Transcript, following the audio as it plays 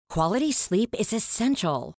Quality sleep is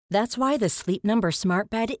essential. That's why the Sleep Number Smart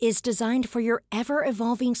Bed is designed for your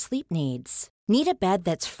ever-evolving sleep needs. Need a bed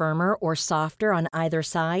that's firmer or softer on either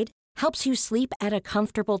side? Helps you sleep at a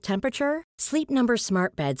comfortable temperature? Sleep Number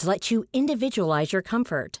Smart Beds let you individualize your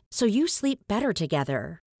comfort, so you sleep better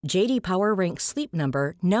together. J.D. Power ranks Sleep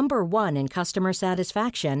Number number 1 in customer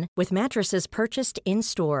satisfaction with mattresses purchased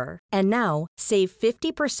in-store. And now, save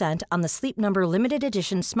 50% on the Sleep Number Limited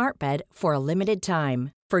Edition Smart Bed for a limited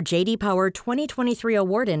time. For J.D. Power 2023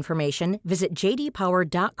 award information, visit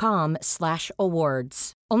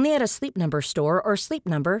jdpower.com/awards. Only at a Sleep Number store or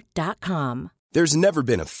sleepnumber.com. There's never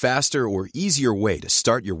been a faster or easier way to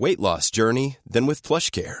start your weight loss journey than with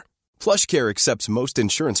PlushCare. PlushCare accepts most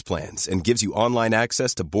insurance plans and gives you online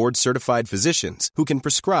access to board-certified physicians who can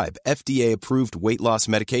prescribe FDA-approved weight loss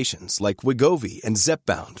medications like Wegovy and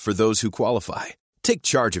Zepbound for those who qualify. Take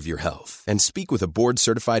charge of your health and speak with a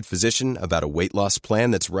board-certified physician about a weight loss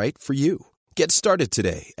plan that's right for you. Get started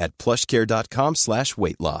today at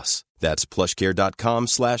plushcare.com/weight-loss. That's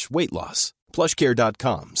plushcare.com/weight-loss.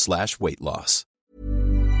 plushcare.com/weight-loss.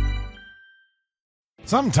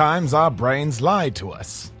 Sometimes our brains lie to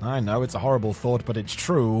us. I know it's a horrible thought, but it's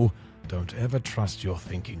true. Don't ever trust your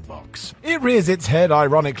thinking box. It rears its head,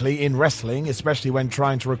 ironically, in wrestling, especially when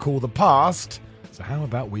trying to recall the past. So how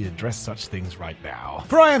about we address such things right now?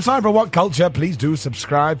 For I Am Cyber What Culture, please do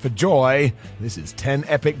subscribe for joy. This is 10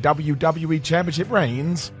 epic WWE Championship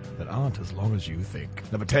reigns that aren't as long as you think.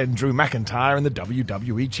 Number 10, Drew McIntyre in the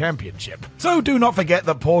WWE Championship. So do not forget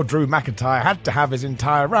that poor Drew McIntyre had to have his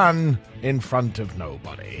entire run in front of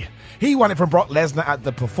nobody. He won it from Brock Lesnar at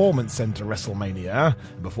the Performance Center WrestleMania.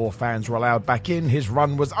 Before fans were allowed back in, his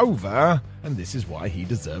run was over, and this is why he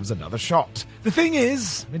deserves another shot. The thing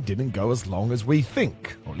is, it didn't go as long as we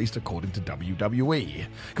think, or at least according to WWE.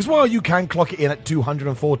 Because while you can clock it in at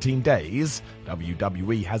 214 days,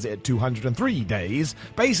 WWE has it at 203 days,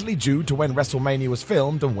 basically due to when WrestleMania was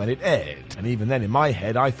filmed and when it aired. And even then, in my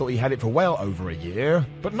head, I thought he had it for well over a year.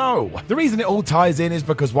 But no, the reason it all ties in is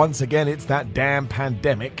because once again, it's that damn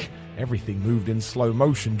pandemic. Everything moved in slow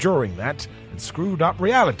motion during that and screwed up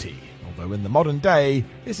reality. Although in the modern day,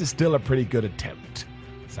 this is still a pretty good attempt.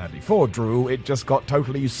 Sadly for Drew, it just got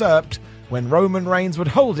totally usurped when Roman Reigns would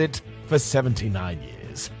hold it for 79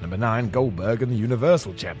 years. Number 9, Goldberg in the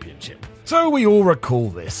Universal Championship. So we all recall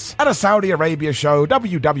this. At a Saudi Arabia show,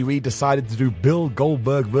 WWE decided to do Bill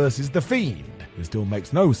Goldberg versus The Fiend. It still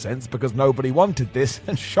makes no sense because nobody wanted this,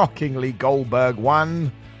 and shockingly Goldberg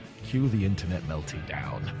won. Cue the internet melting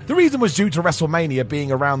down. The reason was due to WrestleMania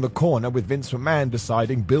being around the corner, with Vince McMahon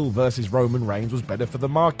deciding Bill versus Roman Reigns was better for the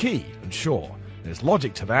marquee. And sure, there's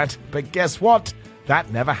logic to that, but guess what?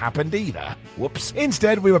 That never happened either. Whoops.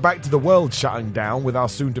 Instead, we were back to the world shutting down, with our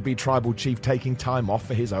soon-to-be tribal chief taking time off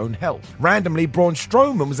for his own health. Randomly, Braun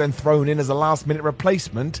Strowman was then thrown in as a last-minute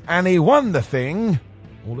replacement, and he won the thing.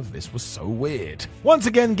 All of this was so weird. Once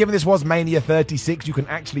again, given this was Mania 36, you can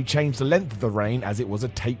actually change the length of the reign as it was a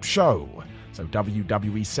tape show. So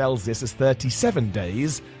WWE sells this as 37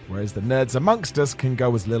 days, whereas the nerds amongst us can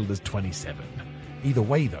go as little as 27. Either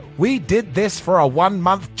way though, we did this for a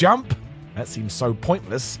 1-month jump? That seems so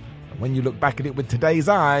pointless, and when you look back at it with today's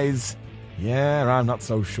eyes, yeah, I'm not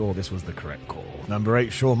so sure this was the correct call. Number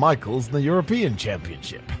 8, Shawn Michaels in the European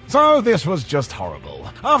Championship. So this was just horrible.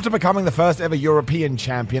 After becoming the first ever European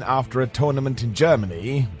champion after a tournament in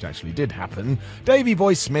Germany, which actually did happen, Davey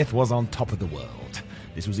Boy Smith was on top of the world.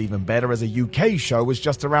 This was even better as a UK show was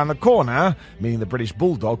just around the corner, meaning the British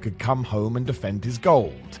Bulldog could come home and defend his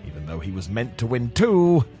gold. Even though he was meant to win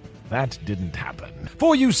too, that didn't happen.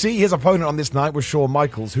 For you see, his opponent on this night was Shawn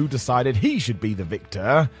Michaels, who decided he should be the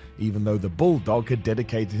victor, even though the Bulldog had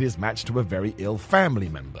dedicated his match to a very ill family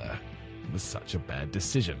member. It was such a bad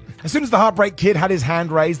decision. As soon as the Heartbreak Kid had his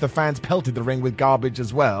hand raised, the fans pelted the ring with garbage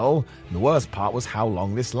as well. And the worst part was how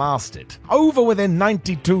long this lasted. Over within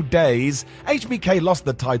 92 days, HBK lost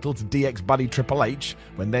the title to DX buddy Triple H,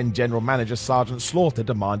 when then General Manager Sergeant Slaughter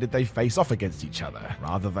demanded they face off against each other.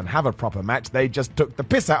 Rather than have a proper match, they just took the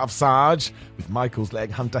piss out of Sarge, with Michaels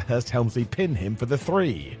letting Hunter Hearst Helmsley pin him for the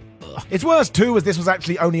 3. It's worse too, as this was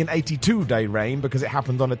actually only an 82-day reign because it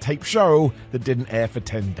happened on a tape show that didn't air for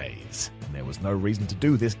 10 days. And there was no reason to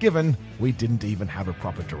do this given we didn't even have a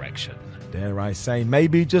proper direction. Dare I say,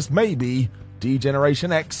 maybe, just maybe,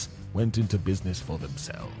 D-Generation X went into business for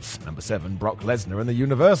themselves. Number 7, Brock Lesnar in the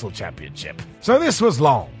Universal Championship. So this was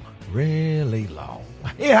long. Really long.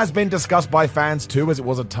 It has been discussed by fans too, as it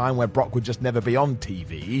was a time where Brock would just never be on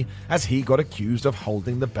TV, as he got accused of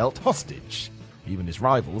holding the belt hostage. Even his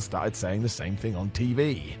rivals started saying the same thing on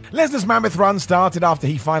TV. Lesnar's mammoth run started after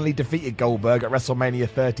he finally defeated Goldberg at WrestleMania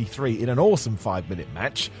 33 in an awesome 5-minute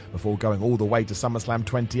match, before going all the way to SummerSlam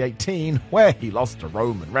 2018, where he lost to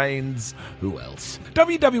Roman Reigns. Who else?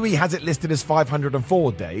 WWE has it listed as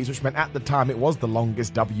 504 days, which meant at the time it was the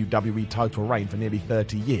longest WWE title reign for nearly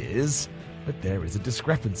 30 years. But there is a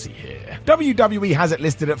discrepancy here. WWE has it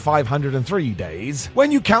listed at 503 days.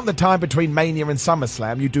 When you count the time between Mania and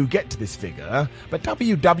SummerSlam, you do get to this figure, but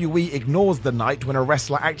WWE ignores the night when a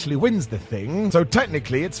wrestler actually wins the thing, so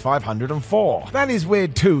technically it's 504. That is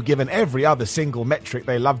weird too, given every other single metric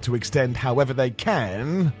they love to extend however they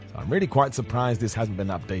can. So I'm really quite surprised this hasn't been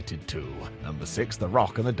updated too. Number 6, The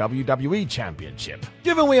Rock and the WWE Championship.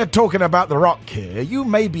 Given we are talking about The Rock here, you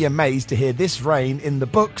may be amazed to hear this reign in the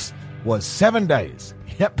books was 7 days.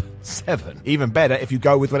 Yep, 7. Even better if you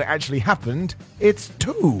go with what actually happened, it's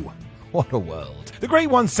 2. What a world. The Great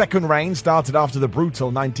One's second reign started after the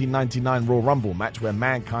brutal 1999 Royal Rumble match where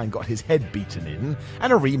Mankind got his head beaten in,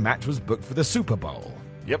 and a rematch was booked for the Super Bowl.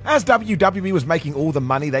 Yep. As WWE was making all the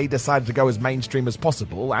money, they decided to go as mainstream as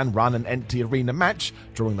possible and run an empty arena match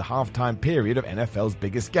during the halftime period of NFL's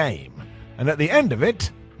biggest game. And at the end of it,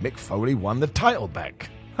 Mick Foley won the title back.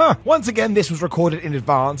 Once again, this was recorded in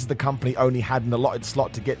advance as the company only had an allotted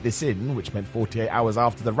slot to get this in, which meant 48 hours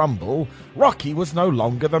after the Rumble, Rocky was no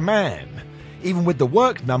longer the man. Even with the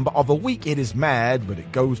work number of a week, it is mad, but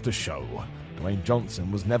it goes to show. Dwayne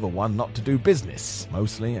Johnson was never one not to do business,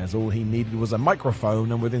 mostly as all he needed was a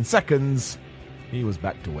microphone, and within seconds, he was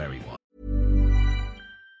back to where he was.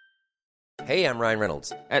 Hey, I'm Ryan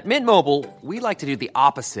Reynolds. At Mint Mobile, we like to do the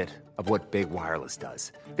opposite of what Big Wireless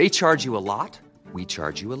does. They charge you a lot. We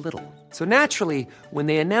charge you a little. So naturally, when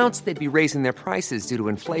they announced they'd be raising their prices due to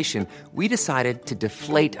inflation, we decided to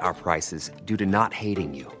deflate our prices due to not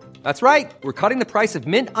hating you. That's right. We're cutting the price of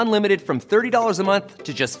Mint Unlimited from $30 a month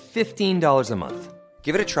to just $15 a month.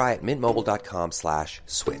 Give it a try at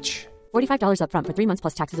mintmobile.com/switch. $45 up front for 3 months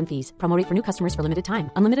plus taxes and fees. Promo rate for new customers for limited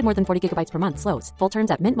time. Unlimited more than 40 gigabytes per month. Slows full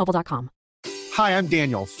terms at mintmobile.com. Hi, I'm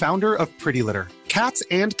Daniel, founder of Pretty Litter. Cats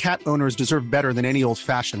and cat owners deserve better than any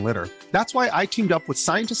old-fashioned litter. That's why I teamed up with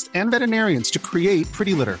scientists and veterinarians to create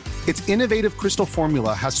Pretty Litter. Its innovative crystal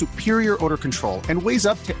formula has superior odor control and weighs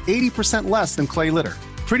up to 80% less than clay litter.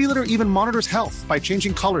 Pretty Litter even monitors health by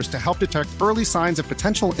changing colors to help detect early signs of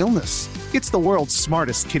potential illness. It's the world's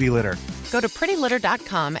smartest kitty litter. Go to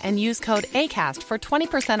prettylitter.com and use code ACAST for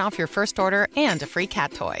 20% off your first order and a free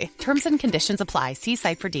cat toy. Terms and conditions apply. See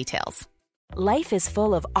site for details. Life is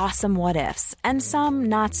full of awesome what-ifs, and some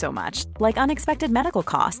not so much, like unexpected medical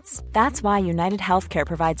costs. That's why United Healthcare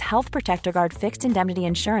provides Health Protector Guard fixed indemnity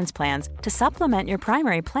insurance plans to supplement your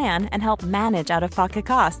primary plan and help manage out-of-pocket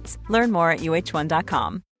costs. Learn more at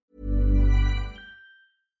uh1.com.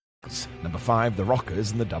 Number 5, The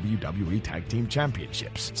Rockers and the WWE Tag Team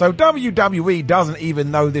Championships. So WWE doesn't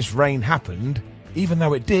even know this reign happened, even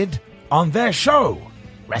though it did, on their show.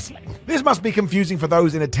 Wrestling. This must be confusing for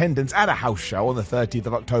those in attendance at a house show on the 30th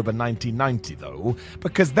of October 1990, though,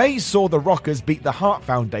 because they saw the Rockers beat the Hart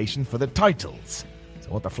Foundation for the titles.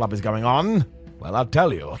 So what the flub is going on? Well, I'll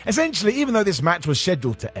tell you. Essentially, even though this match was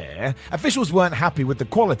scheduled to air, officials weren't happy with the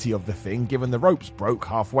quality of the thing given the ropes broke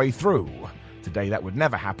halfway through. Today that would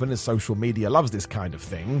never happen as social media loves this kind of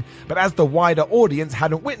thing, but as the wider audience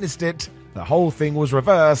hadn't witnessed it, the whole thing was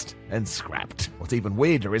reversed and scrapped. What's even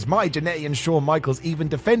weirder is Marty Jannetty and Shawn Michaels even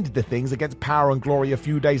defended the things against Power and Glory a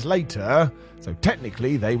few days later, so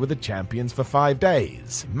technically they were the champions for 5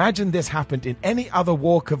 days. Imagine this happened in any other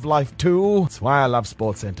walk of life too. That's why I love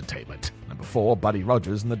sports entertainment. Number 4, Buddy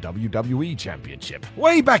Rogers and the WWE Championship.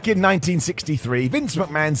 Way back in 1963, Vince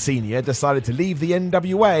McMahon Sr. decided to leave the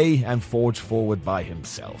NWA and forge forward by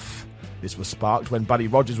himself. This was sparked when Buddy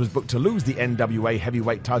Rogers was booked to lose the NWA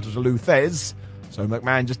heavyweight title to Lou Thez, so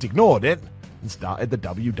McMahon just ignored it and started the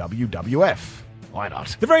WWF. Why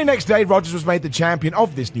not? The very next day, Rogers was made the champion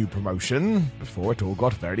of this new promotion, before it all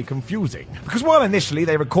got very confusing. Because while initially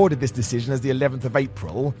they recorded this decision as the 11th of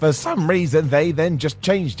April, for some reason they then just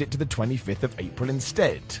changed it to the 25th of April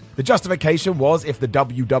instead. The justification was if the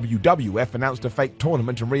WWF announced a fake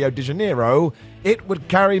tournament in Rio de Janeiro, it would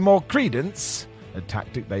carry more credence, a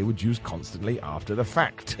tactic they would use constantly after the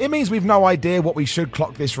fact. It means we've no idea what we should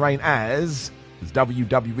clock this reign as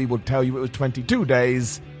WWE will tell you it was 22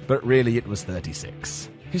 days, but really it was 36.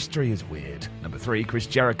 History is weird. Number 3, Chris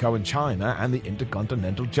Jericho and China and the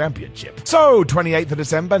Intercontinental Championship. So, 28th of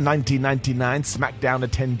December 1999 SmackDown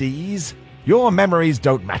attendees, your memories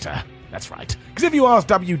don't matter. That's right. Because if you ask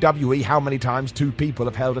WWE how many times 2 people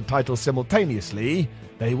have held a title simultaneously,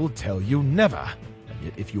 they will tell you never.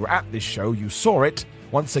 Yet if you were at this show, you saw it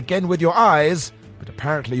once again with your eyes, but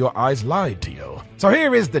apparently your eyes lied to you. So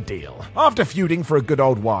here is the deal. After feuding for a good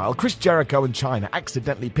old while, Chris Jericho and Chyna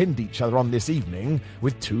accidentally pinned each other on this evening,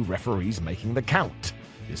 with 2 referees making the count.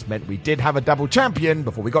 This meant we did have a double champion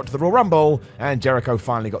before we got to the Royal Rumble, and Jericho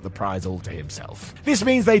finally got the prize all to himself. This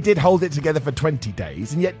means they did hold it together for 20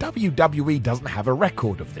 days, and yet WWE doesn't have a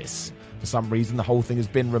record of this. For some reason, the whole thing has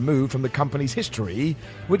been removed from the company's history,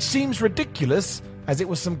 which seems ridiculous, as it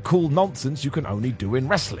was some cool nonsense you can only do in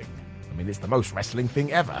wrestling. I mean, it's the most wrestling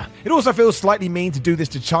thing ever. It also feels slightly mean to do this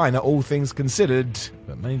to Chyna, all things considered,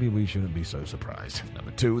 but maybe we shouldn't be so surprised.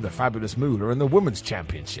 Number 2, the Fabulous Moolah and the Women's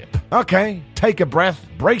Championship. Okay, take a breath,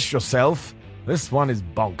 brace yourself. This one is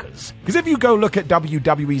bonkers. Because if you go look at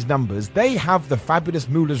WWE's numbers, they have the Fabulous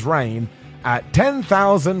Moolah's reign at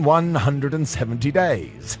 10,170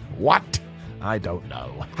 days. What? I don't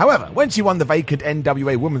know. However, when she won the vacant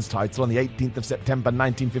NWA Women's title on the 18th of September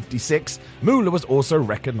 1956, Moolah was also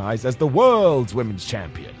recognized as the world's women's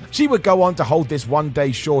champion. She would go on to hold this one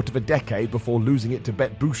day short of a decade before losing it to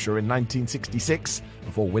Bette Boucher in 1966,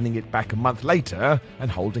 before winning it back a month later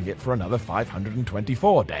and holding it for another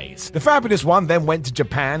 524 days. The Fabulous One then went to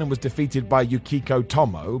Japan and was defeated by Yukiko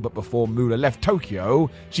Tomo, but before Moolah left Tokyo,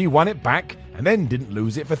 she won it back and then didn't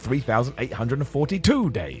lose it for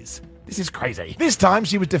 3,842 days. This is crazy. This time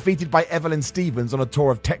she was defeated by Evelyn Stevens on a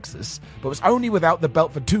tour of Texas, but was only without the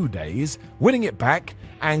belt for 2 days, winning it back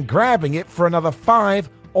and grabbing it for another 5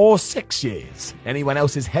 or 6 years. Anyone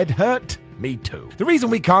else's head hurt? Me too. The reason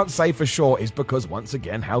we can't say for sure is because, once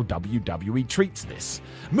again, how WWE treats this.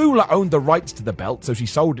 Moolah owned the rights to the belt, so she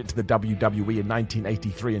sold it to the WWE in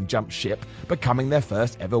 1983 and jumped ship, becoming their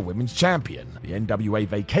first ever women's champion. The NWA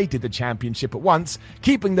vacated the championship at once,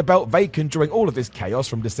 keeping the belt vacant during all of this chaos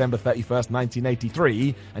from December 31st,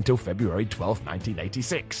 1983 until February 12th,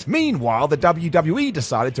 1986. Meanwhile, the WWE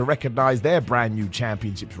decided to recognize their brand new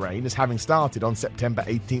championship's reign as having started on September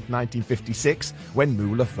 18th, 1956, when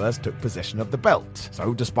Moolah first took possession of the belt.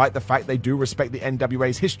 So despite the fact they do respect the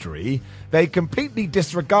NWA's history, they completely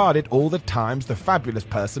disregarded all the times the Fabulous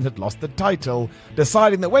Person had lost the title,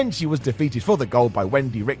 deciding that when she was defeated for the gold by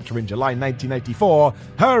Wendy Richter in July 1984,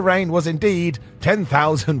 her reign was indeed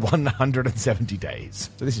 10,170 days.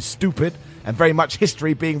 So this is stupid and very much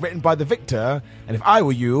history being written by the victor, and if I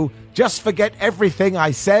were you, just forget everything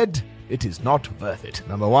I said. It is not worth it.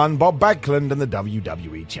 Number 1, Bob Backlund and the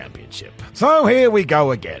WWE Championship. So here we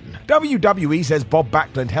go again. WWE says Bob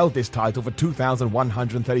Backlund held this title for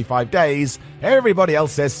 2,135 days. Everybody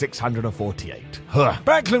else says 648.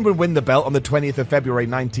 Backlund would win the belt on the 20th of February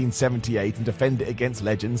 1978 and defend it against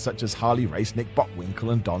legends such as Harley Race, Nick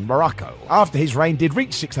Bockwinkel, and Don Morocco. After his reign did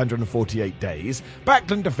reach 648 days,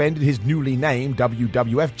 Backlund defended his newly named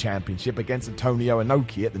WWF Championship against Antonio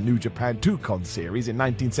Inoki at the New Japan 2-Con Series in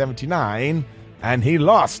 1979. And he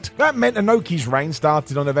lost. That meant Inoki's reign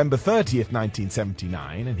started on November 30th,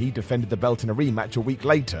 1979, and he defended the belt in a rematch a week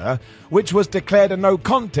later, which was declared a no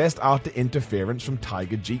contest after interference from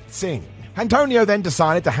Tiger Jeet Singh. Antonio then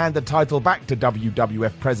decided to hand the title back to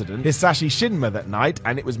WWF President Hisashi Shinma that night,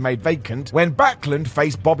 and it was made vacant when Backlund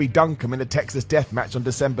faced Bobby Duncombe in a Texas death match on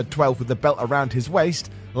December 12th with the belt around his waist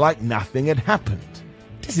like nothing had happened.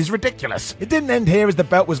 This is ridiculous. It didn't end here, as the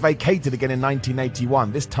belt was vacated again in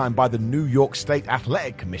 1981, this time by the New York State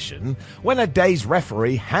Athletic Commission, when a day's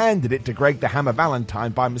referee handed it to Greg the Hammer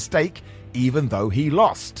Valentine by mistake, even though he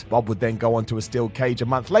lost. Bob would then go on to a steel cage a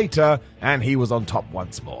month later, and he was on top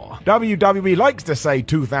once more. WWE likes to say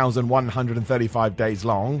 2,135 days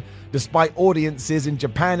long, despite audiences in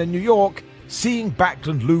Japan and New York seeing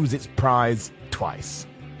Backlund lose its prize twice.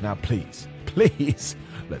 Now please,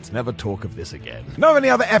 let's never talk of this again. Know any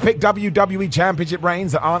other epic WWE Championship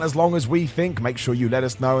reigns that aren't as long as we think? Make sure you let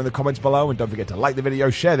us know in the comments below, and don't forget to like the video,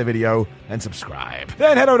 share the video, and subscribe.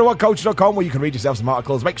 Then head over to whatculture.com where you can read yourself some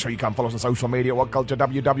articles. Make sure you come follow us on social media, WhatCulture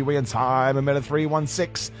WWE and Simon Miller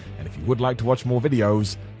 316. And if you would like to watch more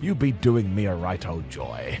videos, you'd be doing me a right old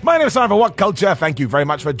joy. My name is Simon for What Culture. Thank you very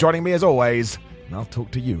much for joining me as always, and I'll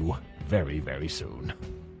talk to you very, very soon.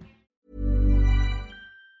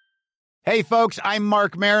 Hey, folks, I'm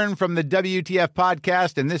Mark Maron from the WTF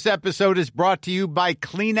Podcast, and this episode is brought to you by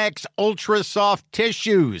Kleenex Ultra Soft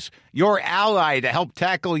Tissues, your ally to help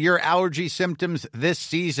tackle your allergy symptoms this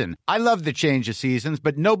season. I love the change of seasons,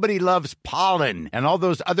 but nobody loves pollen and all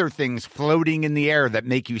those other things floating in the air that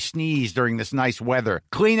make you sneeze during this nice weather.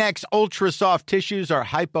 Kleenex Ultra Soft Tissues are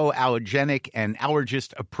hypoallergenic and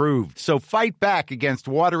allergist approved, so fight back against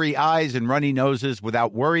watery eyes and runny noses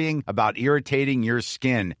without worrying about irritating your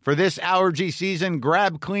skin. For this allergy season,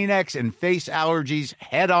 grab Kleenex and face allergies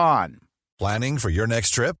head on. Planning for your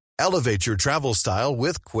next trip? Elevate your travel style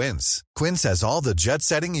with Quince. Quince has all the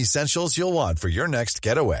jet-setting essentials you'll want for your next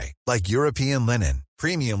getaway, like European linen,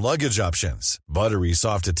 premium luggage options, buttery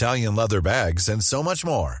soft Italian leather bags, and so much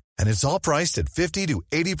more. And it's all priced at 50 to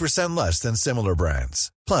 80% less than similar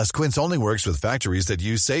brands. Plus, Quince only works with factories that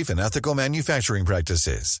use safe and ethical manufacturing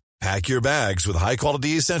practices. Pack your bags with high-quality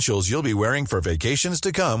essentials you'll be wearing for vacations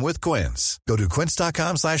to come with Quince. Go to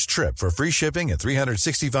quince.com/trip for free shipping and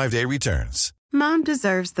 365-day returns. Mom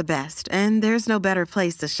deserves the best, and there's no better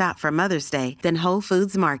place to shop for Mother's Day than Whole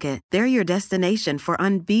Foods Market. They're your destination for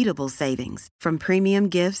unbeatable savings, from premium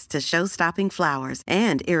gifts to show-stopping flowers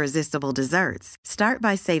and irresistible desserts. Start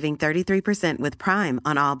by saving 33% with Prime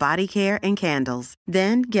on all body care and candles.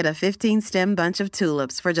 Then get a 15-stem bunch of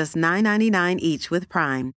tulips for just $9.99 each with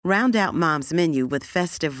Prime. Round out Mom's menu with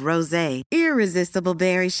festive rosé, irresistible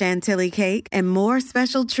berry chantilly cake, and more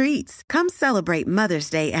special treats. Come celebrate Mother's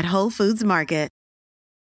Day at Whole Foods Market.